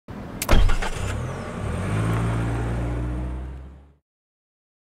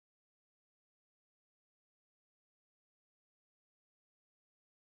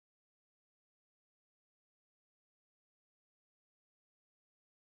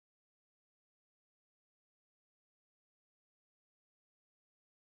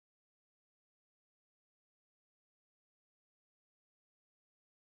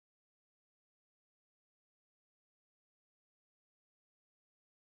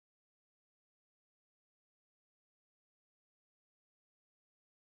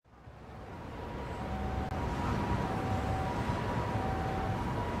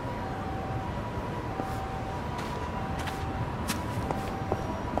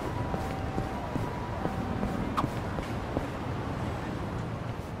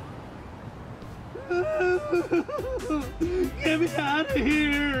Get me out of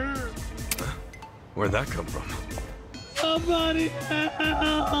here! Where'd that come from? Somebody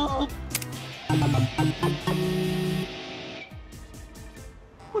help!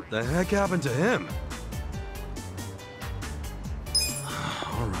 What the heck happened to him?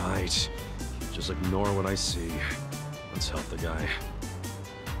 All right. Just ignore what I see. Let's help the guy.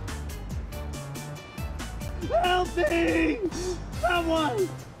 Help me! Someone!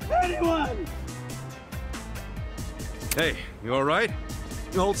 Anyone! Hey, you all right?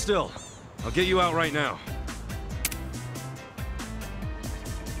 You hold still. I'll get you out right now.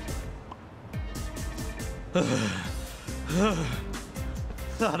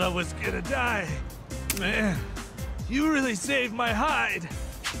 Thought I was gonna die. Man, you really saved my hide.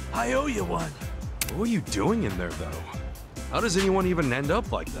 I owe you one. What were you doing in there, though? How does anyone even end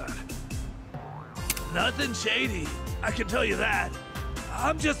up like that? Nothing shady, I can tell you that.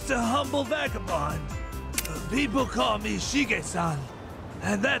 I'm just a humble vagabond. People call me Shige-san.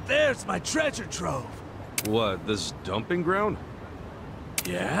 And that there's my treasure trove. What, this dumping ground?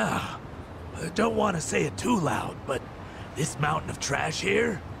 Yeah. I don't want to say it too loud, but this mountain of trash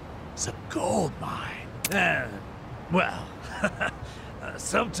here is a gold mine. Well,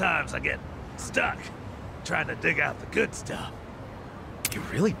 sometimes I get stuck trying to dig out the good stuff. You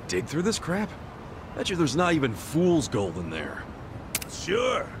really dig through this crap? Bet you there's not even fool's gold in there.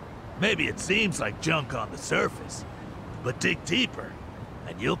 Sure, maybe it seems like junk on the surface, but dig deeper,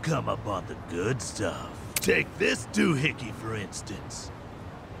 and you'll come up on the good stuff. Take this doohickey, for instance.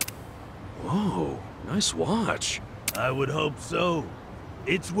 Whoa, nice watch. I would hope so.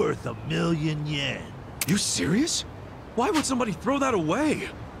 It's worth 1,000,000 yen. You serious? Why would somebody throw that away?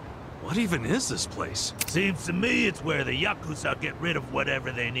 What even is this place? Seems to me it's where the Yakuza get rid of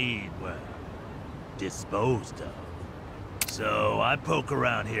whatever they need, well, disposed of. So I poke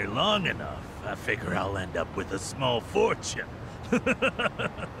around here long enough, I figure I'll end up with a small fortune.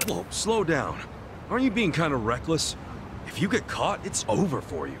 Whoa, slow down. Aren't you being kind of reckless? If you get caught, it's over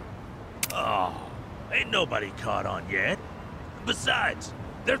for you. Oh, ain't nobody caught on yet. Besides,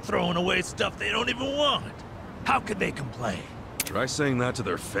 they're throwing away stuff they don't even want. How could they complain? Try saying that to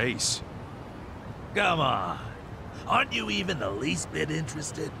their face. Come on. Aren't you even the least bit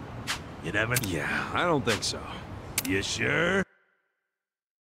interested? You never... Yeah, I don't think so. You sure?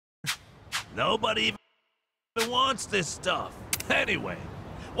 Nobody even wants this stuff. Anyway,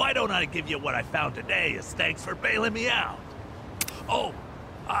 why don't I give you what I found today as thanks for bailing me out? Oh,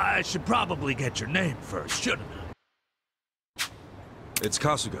 I should probably get your name first, shouldn't I? It's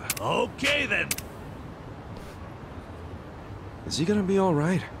Kasuga. Okay, then. Is he gonna be all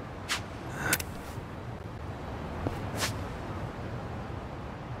right?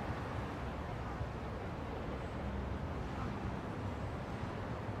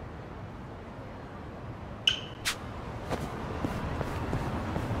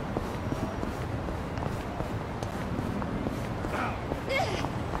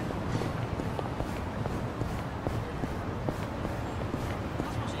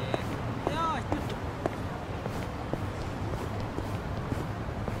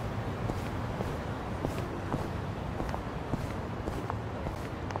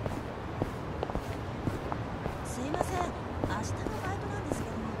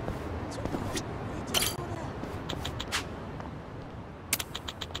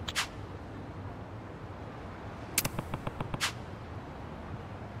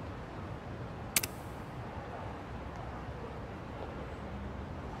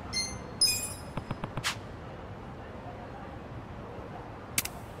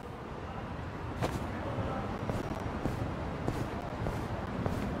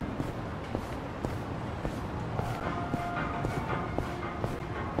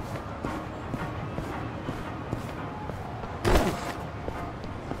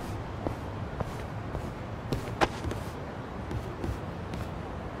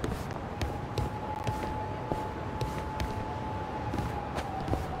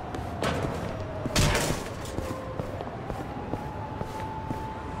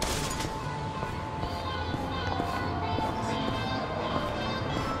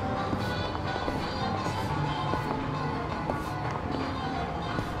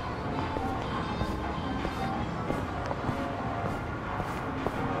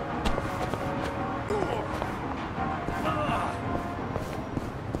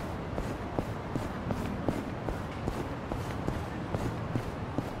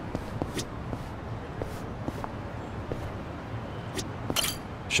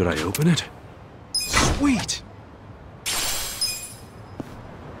 Should I open it? Sweet!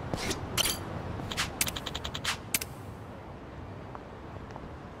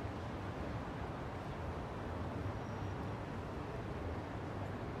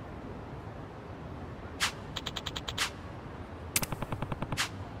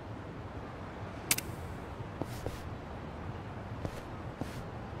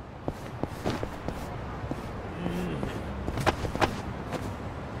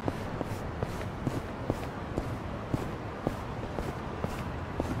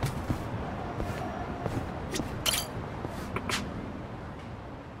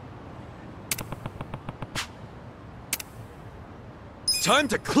 Time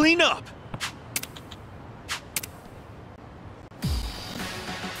to clean up!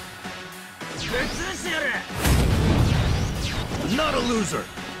 Not a loser!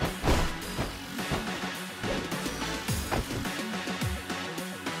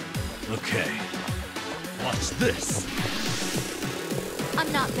 Okay. Watch this!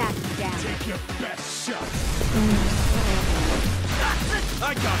 I'm not backing down. Take your best shot!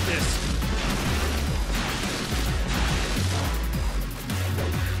 I got this!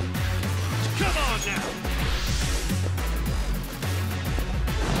 Come on now!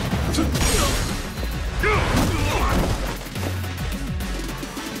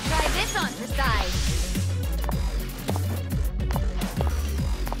 Try this on for size.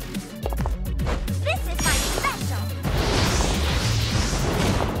 This is my special.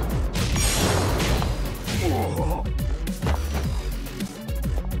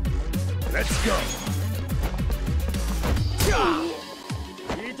 Let's go!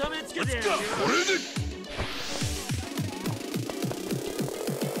 Let's go!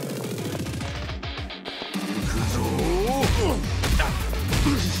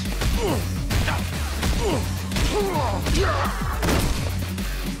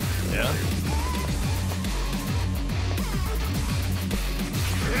 Yeah?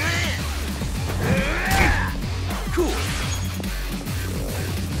 Cool.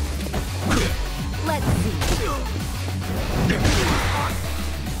 Let's see.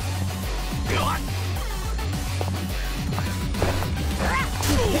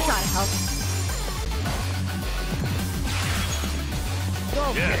 This ought to help.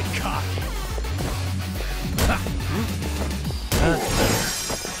 Don't get cocky!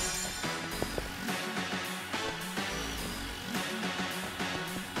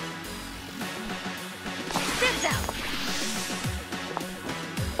 This out.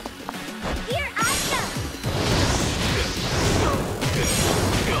 Here I come.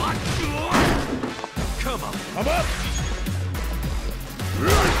 Come on. Come up!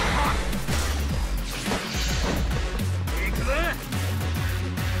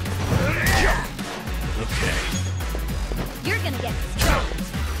 Okay. You're gonna get stroked.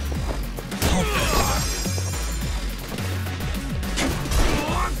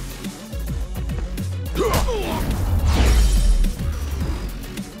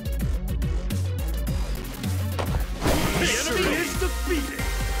 The enemy is defeated!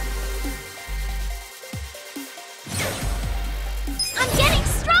 I'm getting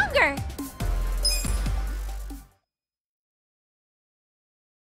stronger.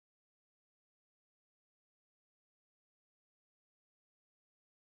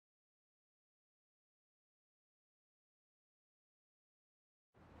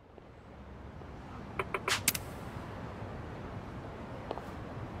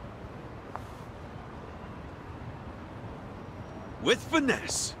 With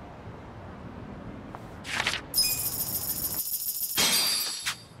finesse.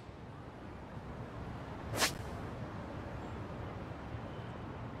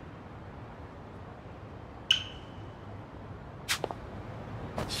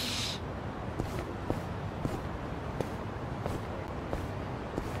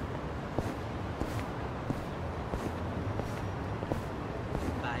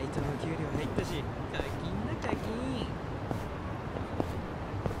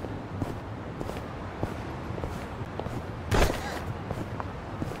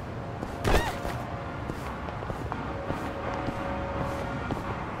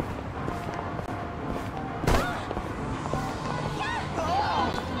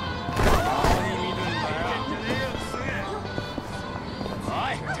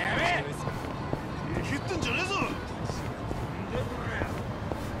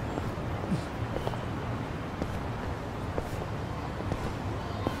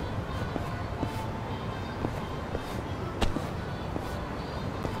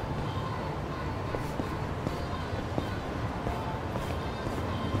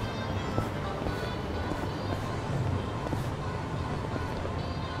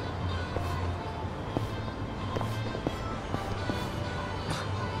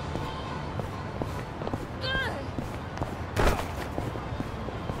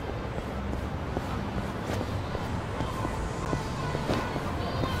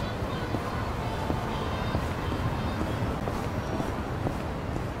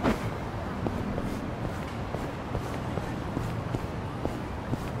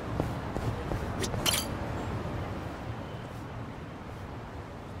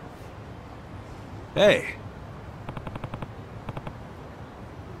 Hey.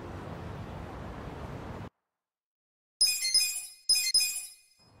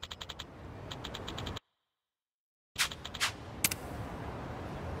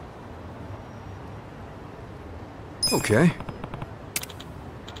 Okay.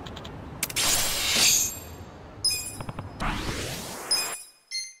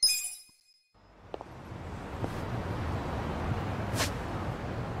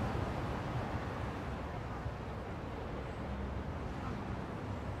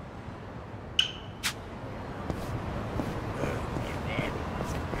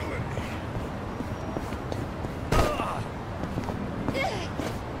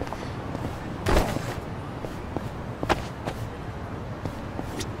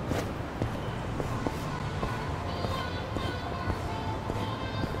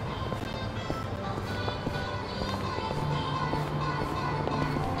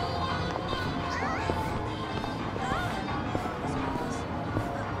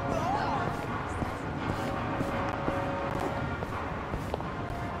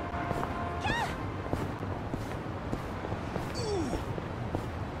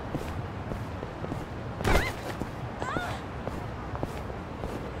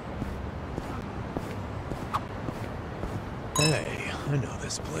 Hey, I know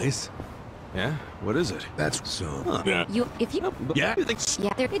this place. Yeah? What is it? That's so. Huh. If you... Yeah?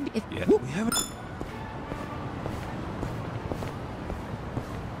 Yeah, there could be... If, Yeah, we haven't...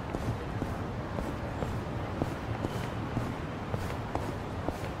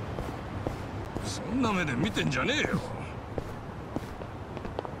 そんな目で見てんじゃねえよ。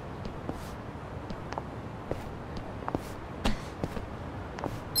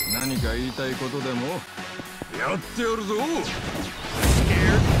何か言いたいことでもやってやるぞ。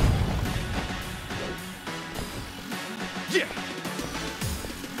Yeah.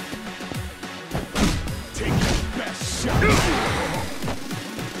 Take your best shot.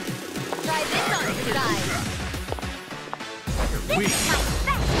 try this on your side. You're weak.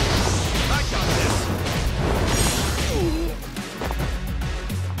 I got this.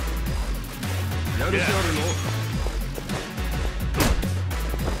 やる気あるの？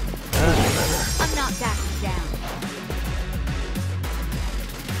 I'm not backing down.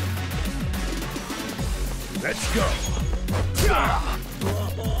 Let's go.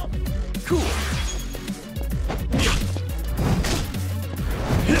 Cool.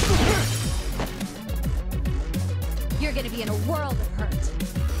 You're gonna be in a world of hurt.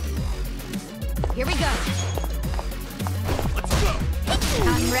 Here we go. Let's go.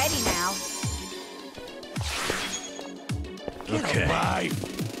 I'm ready now. Okay. Bye.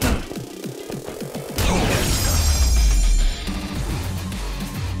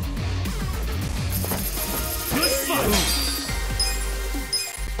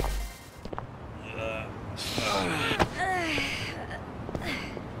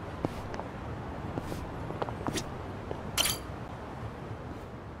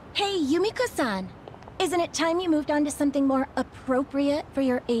 Hey, Yumiko-san. Isn't it time you moved on to something more appropriate for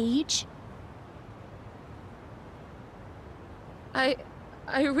your age? I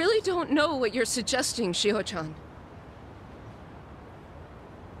really don't know what you're suggesting, Shio-chan.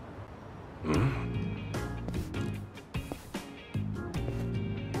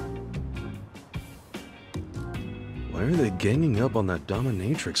 Why are they ganging up on that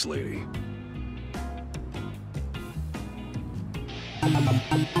dominatrix lady?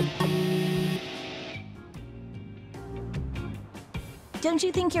 Don't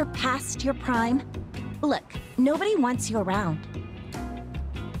you think you're past your prime? Look, nobody wants you around.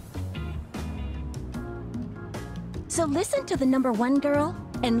 So listen to the #1 girl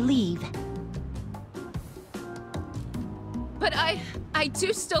and leave. But I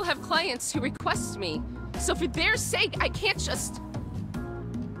do still have clients who request me. So for their sake, I can't just...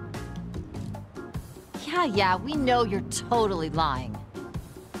 Yeah, we know you're totally lying.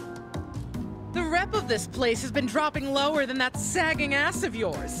 The rep of this place has been dropping lower than that sagging ass of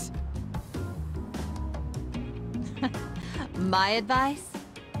yours. My advice?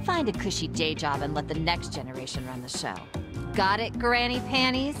 Find a cushy day job and let the next generation run the show. Got it, Granny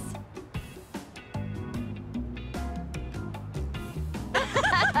Panties?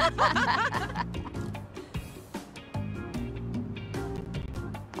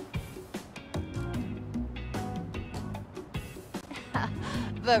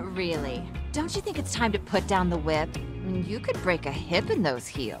 But really, don't you think it's time to put down the whip? I mean, you could break a hip in those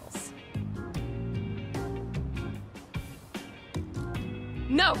heels.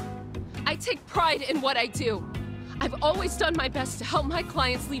 No! I take pride in what I do. I've always done my best to help my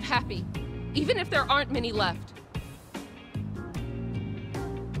clients leave happy, even if there aren't many left.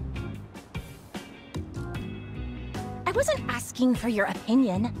 I wasn't asking for your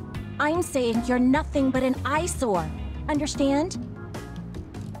opinion. I'm saying you're nothing but an eyesore. Understand?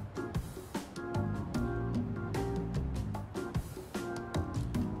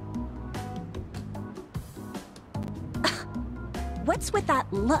 What's with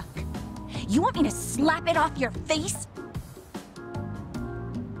that look? You want me to slap it off your face?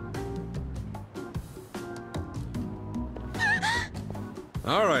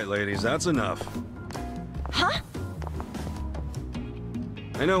 All right, ladies, that's enough. Huh?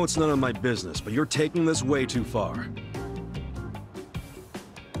 I know it's none of my business, but you're taking this way too far.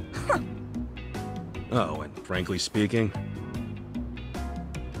 Oh, and frankly speaking,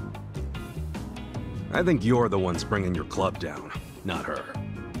 I think you're the ones bringing your club down, not her.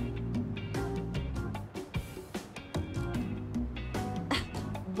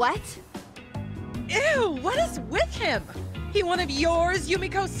 What? Ew, what is with him? He one of yours,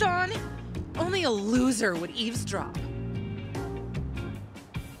 Yumiko-san? Only a loser would eavesdrop.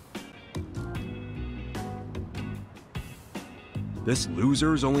 This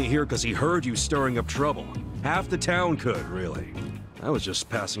loser's only here because he heard you stirring up trouble. Half the town could, really. I was just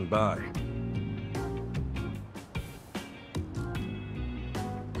passing by.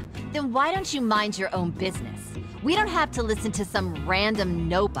 Then why don't you mind your own business? We don't have to listen to some random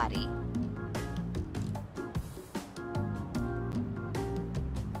nobody.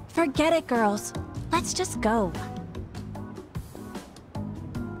 Forget it, girls. Let's just go.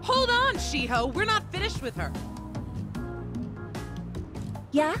 Hold on, Shiho. We're not finished with her.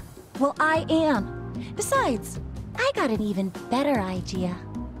 Yeah? Well, I am. Besides, I got an even better idea.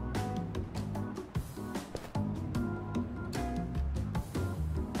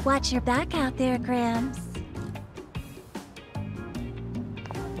 Watch your back out there, Grams.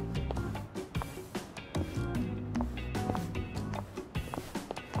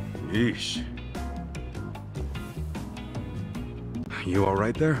 Yeesh. You all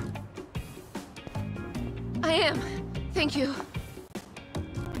right there? I am. Thank you.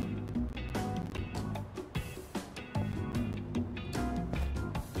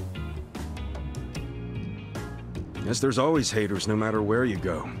 Guess there's always haters no matter where you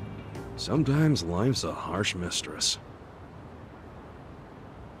go. Sometimes life's a harsh mistress.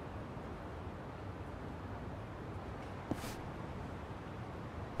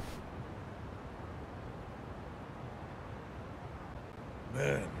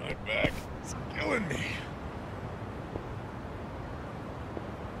 Man, my back is killing me.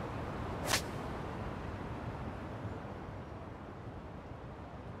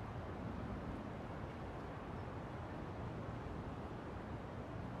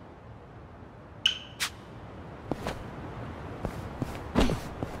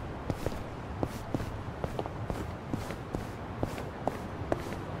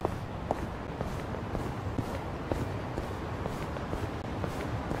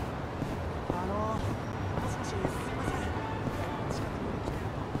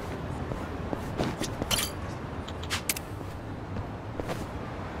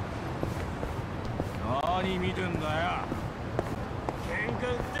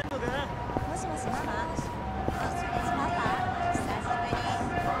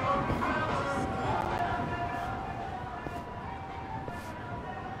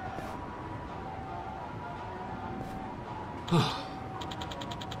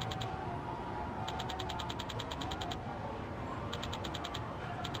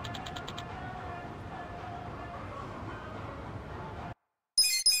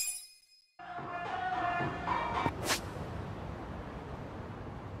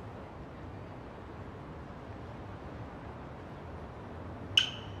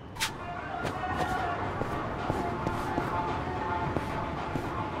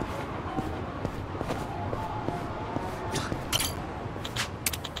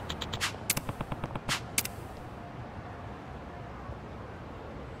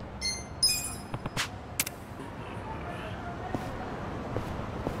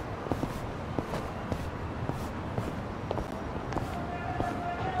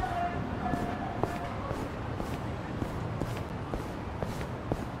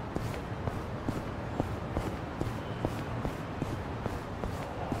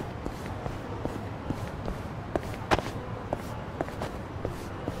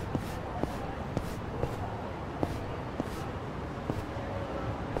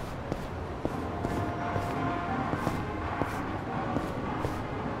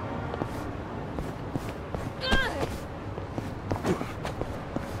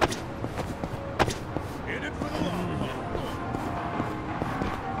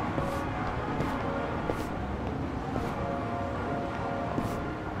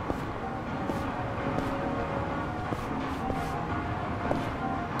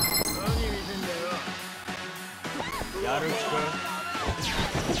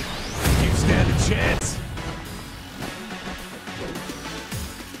 You stand a chance.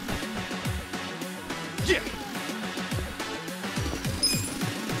 Yeah.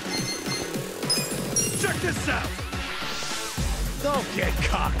 this out! Don't get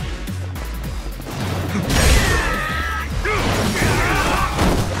cocky.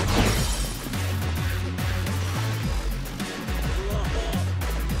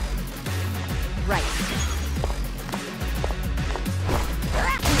 Right.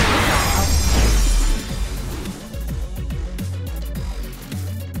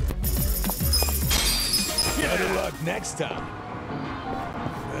 Better luck next time.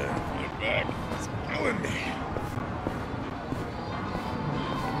 It's killing me.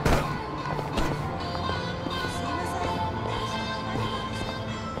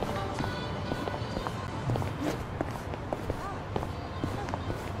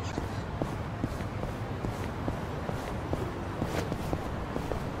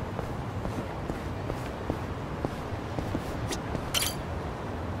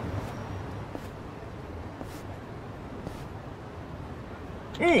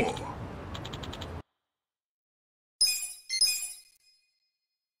 Oh.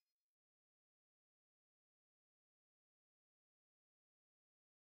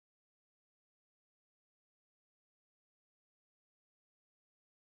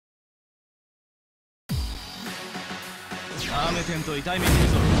 ラーメン店と痛い目見る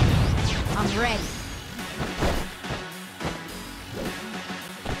ぞ。 I'm ready.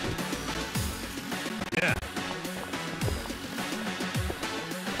 Yeah.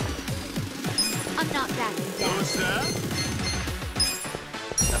 I'm not backing down. What's that?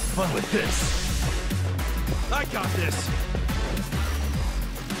 Have fun with this. I got this.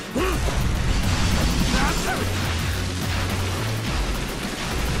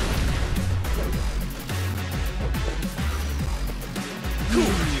 Cool.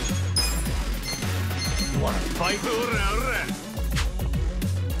 You wanna fight?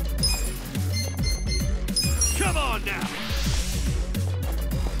 Come on now.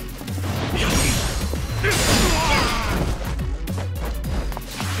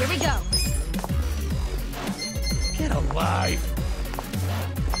 Here we go. Get alive.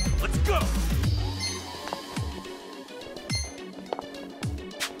 Let's go.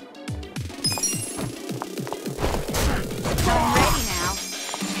 I'm ready now.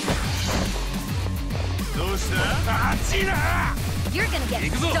 You're gonna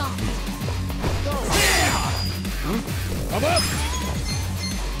get stomped. I'm up.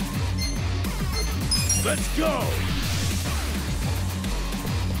 Let's go.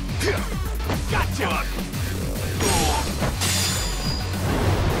 Gotcha.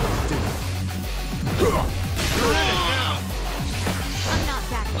 I'm not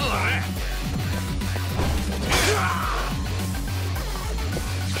backing down.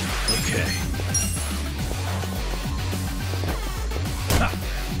 Okay.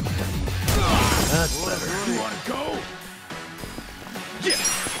 That's better. You wanna go? Yeah.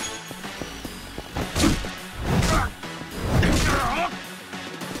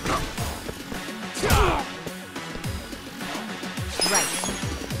 Right.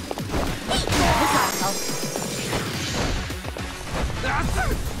 This ought to help.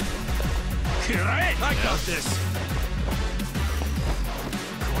 I got this.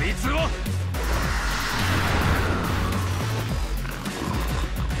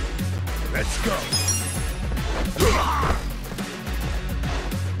 Let's go.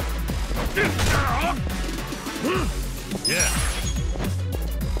 Yeah.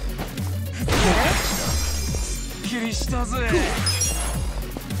 すっきりしたぜ。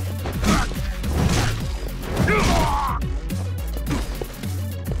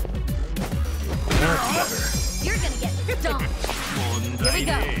 You're gonna get stomped. Here we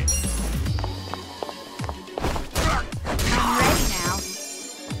go. I'm ready now.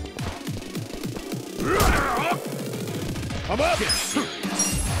 I'm up.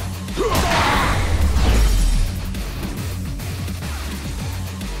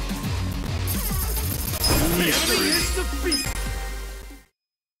 The enemy is defeated.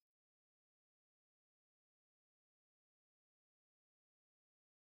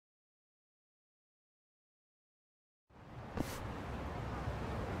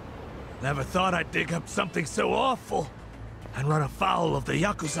 Never thought I'd dig up something so awful and run afoul of the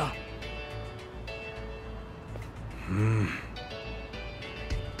Yakuza.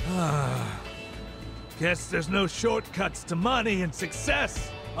 Guess there's no shortcuts to money and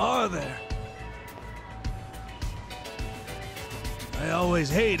success, are there? I always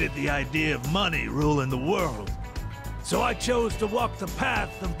hated the idea of money ruling the world, so I chose to walk the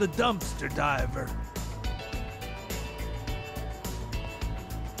path of the dumpster diver.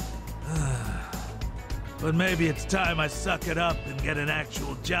 But maybe it's time I suck it up and get an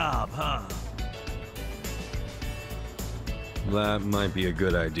actual job, huh? That might be a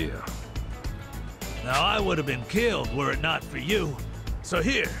good idea. Now, I would have been killed were it not for you. So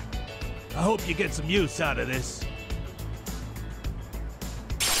here, I hope you get some use out of this.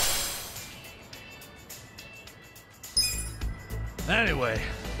 Anyway,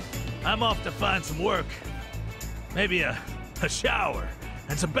 I'm off to find some work. Maybe a shower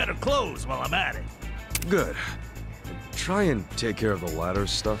and some better clothes while I'm at it. Good. Try and take care of the ladder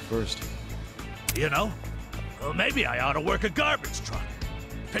stuff first. You know, well, maybe I ought to work a garbage truck,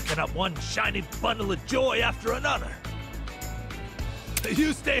 picking up one shiny bundle of joy after another.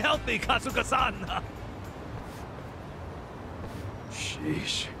 You stay healthy, Kasuga-san.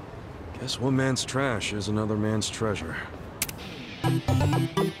 Sheesh. Guess one man's trash is another man's treasure.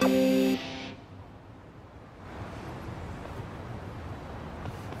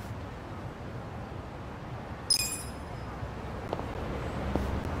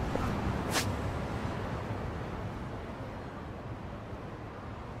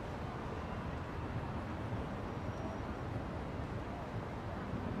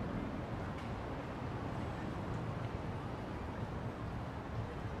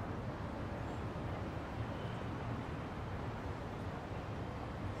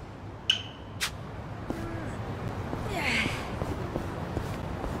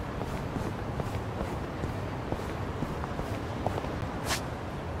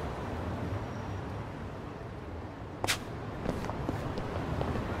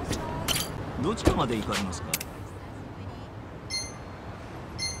どちらまで行かれますか？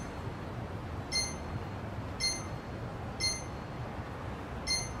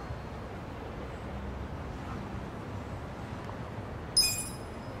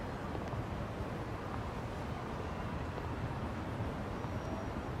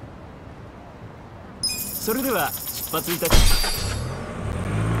それでは出発いたします。